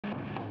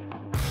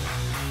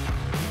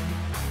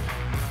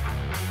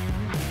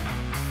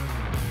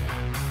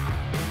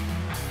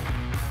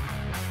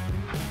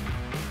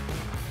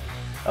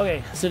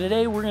Okay, so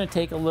today we're going to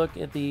take a look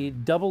at the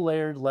double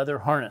layered leather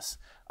harness.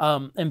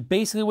 And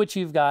basically what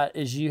you've got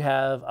is you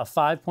have a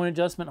 5-point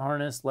adjustment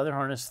harness, leather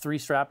harness,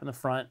 3-strap in the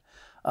front,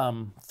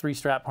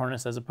 3-strap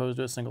harness as opposed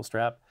to a single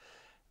strap,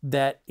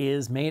 that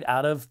is made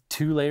out of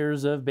 2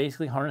 layers of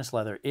basically harness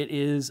leather. It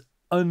is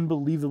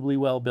unbelievably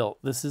well built.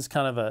 This is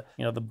kind of a,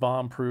 the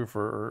bomb-proof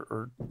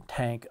or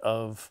tank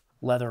of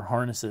leather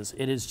harnesses.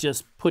 It is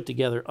just put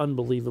together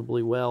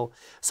unbelievably well.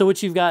 So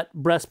what you've got,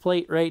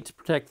 breastplate, right, to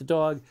protect the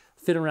dog,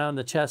 fit around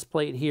the chest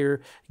plate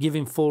here, give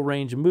him full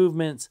range of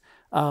movements.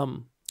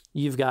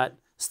 You've got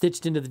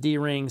stitched into the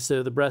D-ring,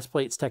 so the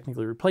breastplate's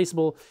technically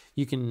replaceable.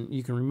 You can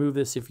remove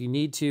this if you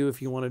need to.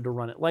 If you wanted to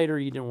run it lighter,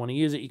 you didn't want to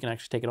use it, you can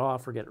actually take it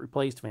off or get it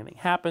replaced if anything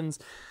happens.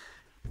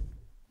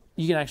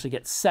 You can actually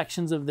get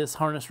sections of this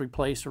harness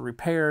replaced or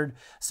repaired.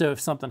 So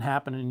if something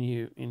happened and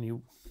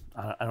you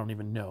I don't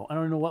even know. I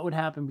don't know what would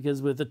happen,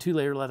 because with a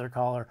 2-layer leather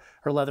collar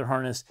or leather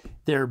harness,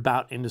 they're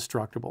about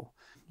indestructible.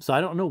 So I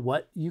don't know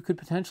what you could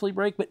potentially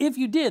break, but if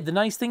you did, the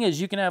nice thing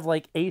is you can have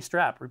like a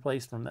strap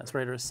replaced from this,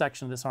 right? Or a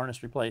section of this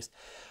harness replaced.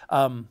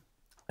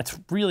 It's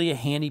really a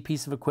handy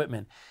piece of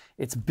equipment.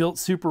 It's built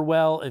super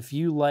well. If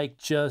you like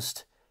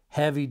just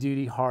heavy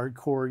duty,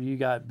 hardcore, you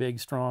got big,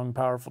 strong,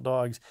 powerful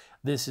dogs,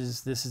 this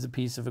is a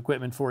piece of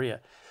equipment for you.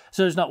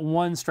 So there's not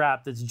one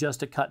strap that's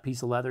just a cut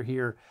piece of leather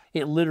here.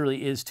 It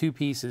literally is 2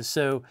 pieces.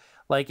 So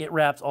like it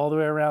wraps all the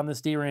way around this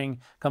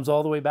D-ring, comes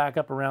all the way back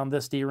up around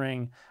this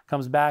D-ring,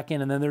 comes back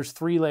in, and then there's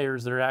 3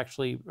 layers that are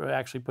actually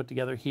put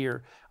together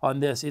here on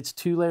this. It's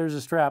 2 layers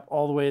of strap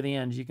all the way to the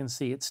end. You can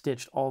see it's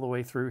stitched all the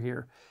way through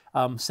here.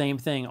 Same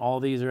thing,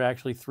 all these are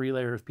actually 3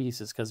 layers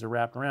pieces because they're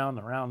wrapped around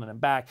and then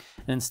back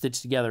and then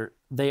stitched together.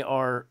 They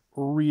are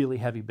really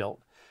heavy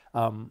built.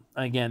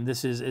 Again,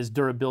 this is as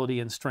durability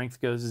and strength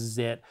goes, this is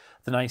it.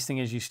 The nice thing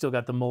is you still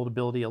got the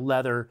moldability of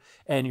leather,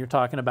 and you're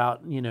talking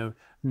about,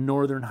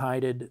 northern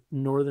hided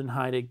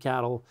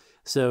cattle.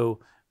 So,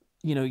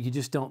 you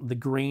just don't, the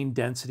grain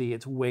density,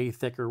 it's way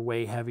thicker,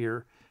 way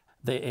heavier.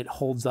 It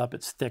holds up,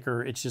 it's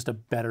thicker. It's just a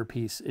better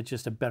piece. It's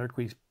just a better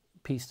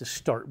piece to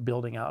start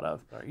building out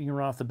of. You can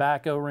run off the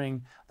back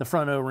O-ring, the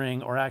front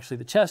O-ring, or actually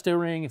the chest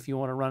O-ring if you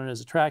want to run it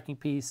as a tracking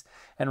piece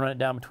and run it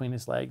down between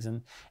his legs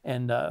and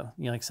like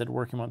I said,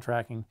 work him on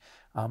tracking.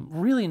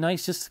 Really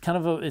nice, just kind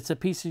of it's a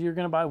piece that you're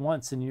going to buy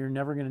once and you're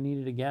never going to need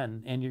it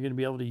again, and you're going to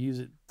be able to use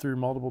it through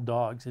multiple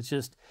dogs. It's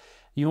just,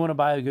 you want to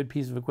buy a good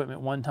piece of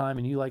equipment one time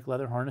and you like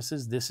leather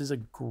harnesses, this is a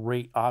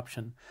great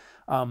option.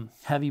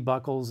 Heavy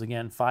buckles,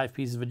 again, 5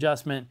 pieces of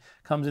adjustment,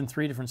 comes in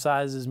 3 different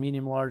sizes,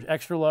 medium, large,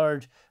 extra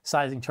large.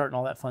 Sizing chart and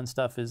all that fun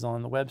stuff is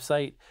on the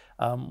website,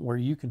 where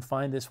you can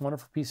find this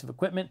wonderful piece of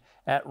equipment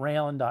at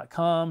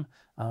rayon.com,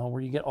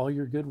 where you get all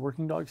your good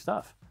working dog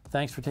stuff.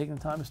 Thanks for taking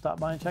the time to stop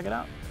by and check it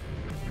out.